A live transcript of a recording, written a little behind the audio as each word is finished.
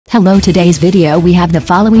Hello, today's video we have the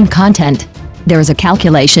following content. There is a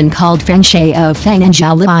calculation called Feng Shaofeng and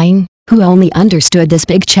Zhao Liying, who only understood this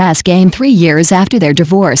big chess game 3 years after their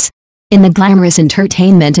divorce. In the glamorous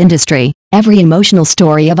entertainment industry, every emotional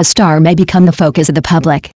story of a star may become the focus of the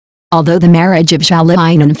public. Although the marriage of Zhao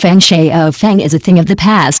Liying and Feng Shaofeng is a thing of the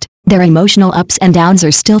past, their emotional ups and downs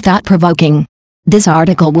are still thought-provoking. This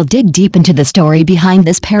article will dig deep into the story behind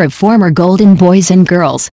this pair of former golden boys and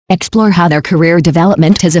girls, explore how their career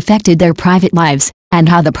development has affected their private lives, and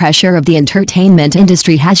how the pressure of the entertainment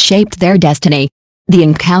industry has shaped their destiny. The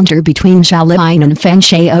encounter between Zhao Liying and Feng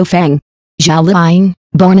Shaofeng. Zhao Liying,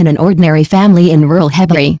 born in an ordinary family in rural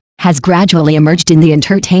Hebei, has gradually emerged in the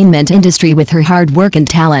entertainment industry with her hard work and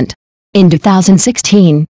talent. In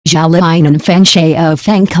 2016, Zhao Liying and Feng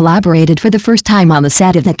Shaofeng collaborated for the first time on the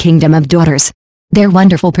set of The Kingdom of Daughters. Their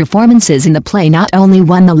wonderful performances in the play not only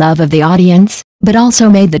won the love of the audience, but also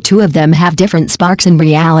made the two of them have different sparks in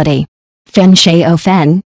reality. Feng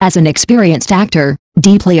Shaofeng, as an experienced actor,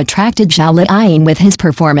 deeply attracted Zhao Liying with his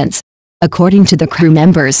performance. According to the crew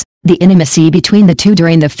members, the intimacy between the two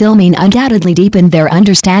during the filming undoubtedly deepened their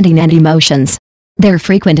understanding and emotions. Their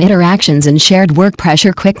frequent interactions and shared work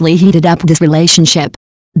pressure quickly heated up this relationship.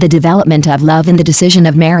 The development of love and the decision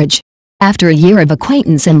of marriage. After a year of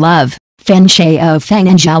acquaintance and love, Feng Shaofeng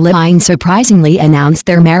and Zhao Liying surprisingly announced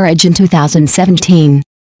their marriage in 2017.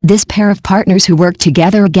 This pair of partners who worked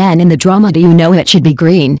together again in the drama Do You Know It Should Be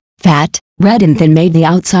Green, Fat, Red and Thin made the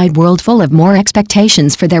outside world full of more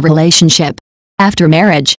expectations for their relationship. After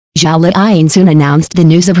marriage, Zhao Liying soon announced the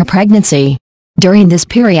news of her pregnancy. During this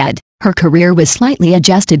period, her career was slightly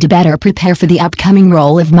adjusted to better prepare for the upcoming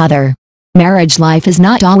role of mother. Marriage life is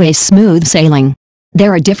not always smooth sailing.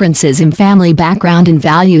 There are differences in family background and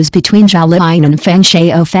values between Zhao Liying and Feng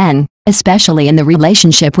Shaofeng, especially in the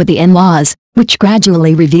relationship with the in-laws, which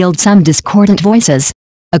gradually revealed some discordant voices.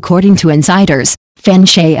 According to insiders, Feng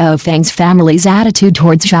Shaofeng's family's attitude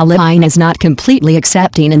towards Zhao Liying is not completely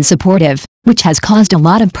accepting and supportive, which has caused a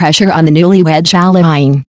lot of pressure on the newlywed Zhao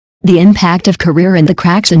Liying. The impact of career and the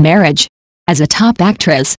cracks in marriage. As a top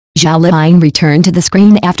actress, Zhao Liying returned to the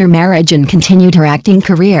screen after marriage and continued her acting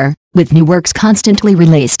career, with new works constantly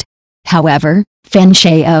released. However, Feng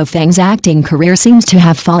Shaofeng's acting career seems to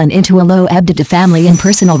have fallen into a low ebb due to family and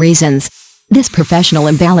personal reasons. This professional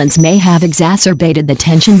imbalance may have exacerbated the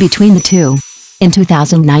tension between the two. In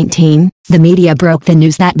 2019, the media broke the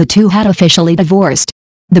news that the two had officially divorced.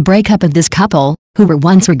 The breakup of this couple, who were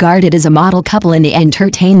once regarded as a model couple in the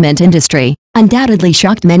entertainment industry, undoubtedly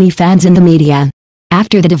shocked many fans in the media.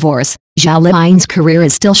 After the divorce, Zhao Liying's career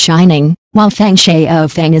is still shining, while Feng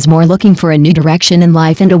Shaofeng is more looking for a new direction in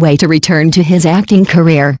life and a way to return to his acting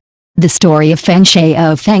career. The story of Feng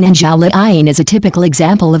Shaofeng and Zhao Liying is a typical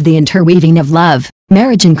example of the interweaving of love,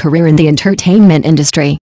 marriage and career in the entertainment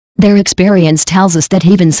industry. Their experience tells us that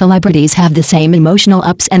even celebrities have the same emotional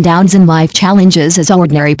ups and downs and life challenges as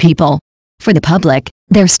ordinary people. For the public,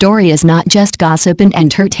 their story is not just gossip and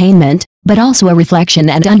entertainment, but also a reflection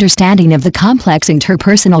and understanding of the complex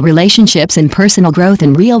interpersonal relationships and personal growth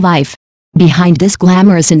in real life. Behind this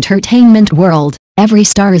glamorous entertainment world, every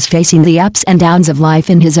star is facing the ups and downs of life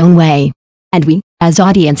in his own way. And we, as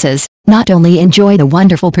audiences, not only enjoy the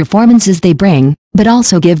wonderful performances they bring, but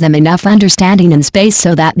also give them enough understanding and space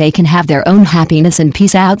so that they can have their own happiness and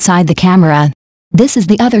peace outside the camera. This is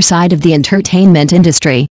the other side of the entertainment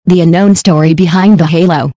industry, the unknown story behind the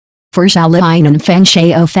halo. For Zhao Liying and Feng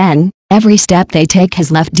Shaofeng, every step they take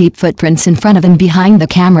has left deep footprints in front of and behind the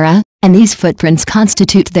camera, and these footprints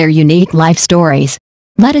constitute their unique life stories.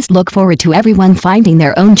 Let us look forward to everyone finding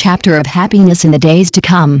their own chapter of happiness in the days to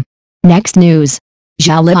come. Next news.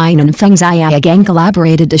 Zhao Liying and Feng Shaofeng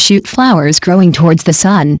collaborated to shoot flowers growing towards the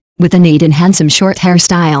sun, with a neat and handsome short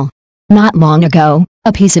hairstyle. Not long ago,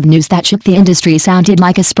 a piece of news that shook the industry sounded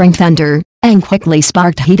like a spring thunder, and quickly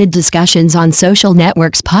sparked heated discussions on social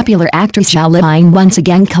networks. Popular actress Zhao Liying once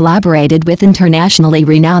again collaborated with internationally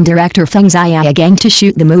renowned director Feng Shaofeng to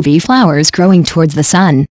shoot the movie Flowers Growing Towards the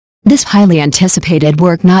Sun. This highly anticipated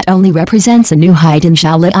work not only represents a new height in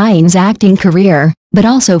Zhao Liying's acting career, but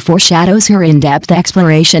also foreshadows her in-depth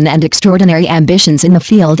exploration and extraordinary ambitions in the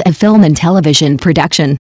field of film and television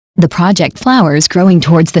production. The project Flowers Growing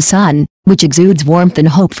Towards the Sun, which exudes warmth and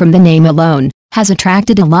hope from the name alone, has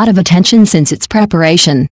attracted a lot of attention since its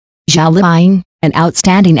preparation. Zhao Liying, an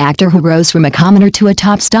outstanding actor who rose from a commoner to a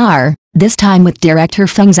top star, this time with director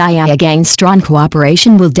Feng Shaofeng's strong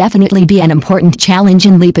cooperation will definitely be an important challenge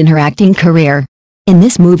and leap in her acting career. In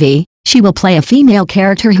this movie, she will play a female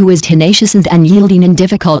character who is tenacious and unyielding in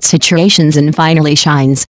difficult situations and finally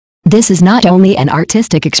shines. This is not only an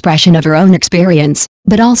artistic expression of her own experience,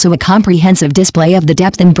 but also a comprehensive display of the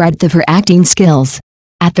depth and breadth of her acting skills.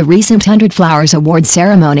 At the recent 100 Flowers Award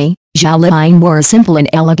ceremony, Zhao Liying wore a simple and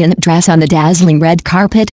elegant dress on the dazzling red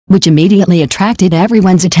carpet, which immediately attracted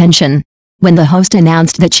everyone's attention. When the host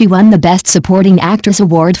announced that she won the Best Supporting Actress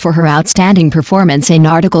award for her outstanding performance in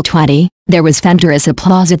Article 20, there was thunderous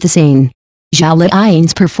applause at the scene. Zhao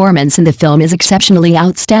Liying's performance in the film is exceptionally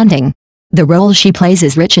outstanding. The role she plays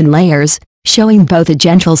is rich in layers, showing both a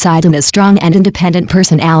gentle side and a strong and independent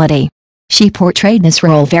personality. She portrayed this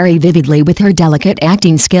role very vividly with her delicate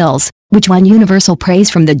acting skills, which won universal praise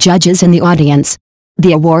from the judges and the audience.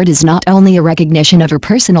 The award is not only a recognition of her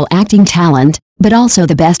personal acting talent, but also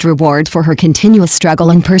the best reward for her continuous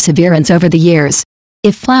struggle and perseverance over the years.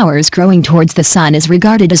 If Flowers Growing Towards the Sun is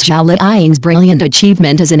regarded as Zhao Liying's brilliant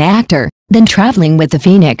achievement as an actor, then Traveling with the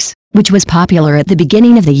Phoenix, which was popular at the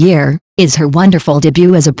beginning of the year, is her wonderful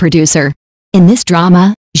debut as a producer. In this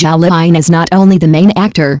drama, Zhao Liying is not only the main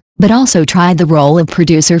actor, but also tried the role of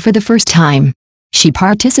producer for the first time. She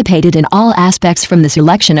participated in all aspects from the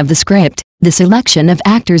selection of the script, the selection of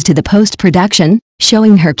actors to the post-production,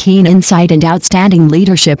 showing her keen insight and outstanding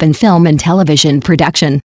leadership in film and television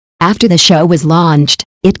production. After the show was launched,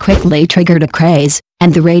 it quickly triggered a craze,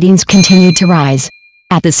 and the ratings continued to rise.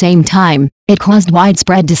 At the same time, it caused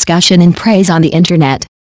widespread discussion and praise on the internet.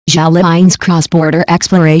 Zhao Liying's cross-border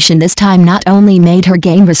exploration this time not only made her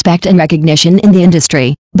gain respect and recognition in the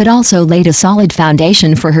industry, but also laid a solid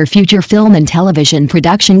foundation for her future film and television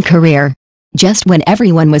production career. Just when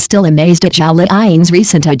everyone was still amazed at Zhao Liying's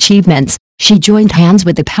recent achievements, she joined hands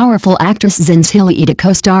with the powerful actress Zhao to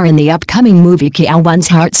co-star in the upcoming movie Qiaowen's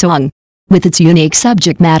Heart Song. With its unique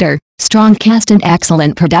subject matter, strong cast and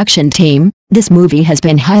excellent production team, this movie has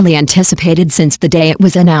been highly anticipated since the day it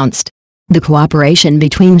was announced. The cooperation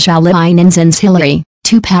between Zhao Liying and Zhao,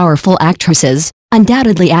 two powerful actresses,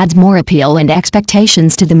 undoubtedly adds more appeal and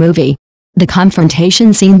expectations to the movie. The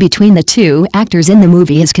confrontation scene between the two actors in the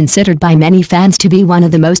movie is considered by many fans to be one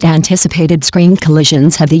of the most anticipated screen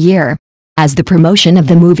collisions of the year. As the promotion of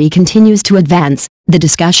the movie continues to advance, the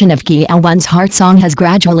discussion of Qiaowen's Heart Song has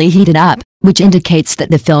gradually heated up, which indicates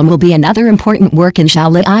that the film will be another important work in Zhao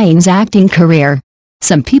Liying's acting career.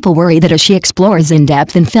 Some people worry that as she explores in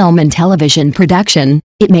depth in film and television production,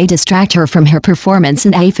 it may distract her from her performance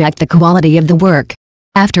and affect the quality of the work.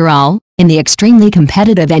 After all, in the extremely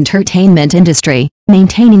competitive entertainment industry,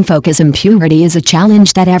 maintaining focus and purity is a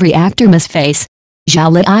challenge that every actor must face.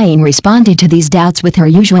 Zhao Liying responded to these doubts with her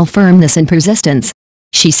usual firmness and persistence.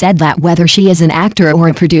 She said that whether she is an actor or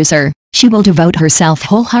a producer, she will devote herself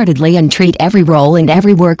wholeheartedly and treat every role and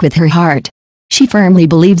every work with her heart. She firmly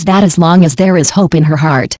believes that as long as there is hope in her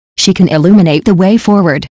heart, she can illuminate the way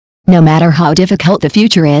forward. No matter how difficult the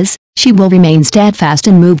future is, she will remain steadfast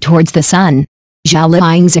and move towards the sun. Zhao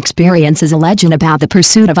Liying's experience is a legend about the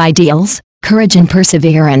pursuit of ideals, courage and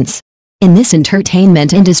perseverance. In this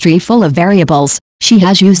entertainment industry full of variables, she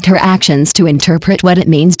has used her actions to interpret what it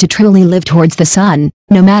means to truly live towards the sun.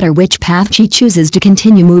 No matter which path she chooses to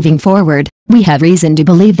continue moving forward, we have reason to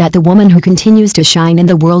believe that the woman who continues to shine in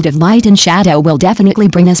the world of light and shadow will definitely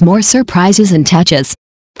bring us more surprises and touches.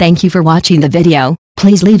 Thank you for watching the video.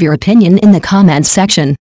 Please leave your opinion in the comments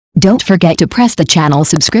section. Don't forget to press the channel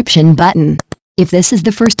subscription button if this is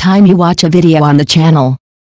the first time you watch a video on the channel.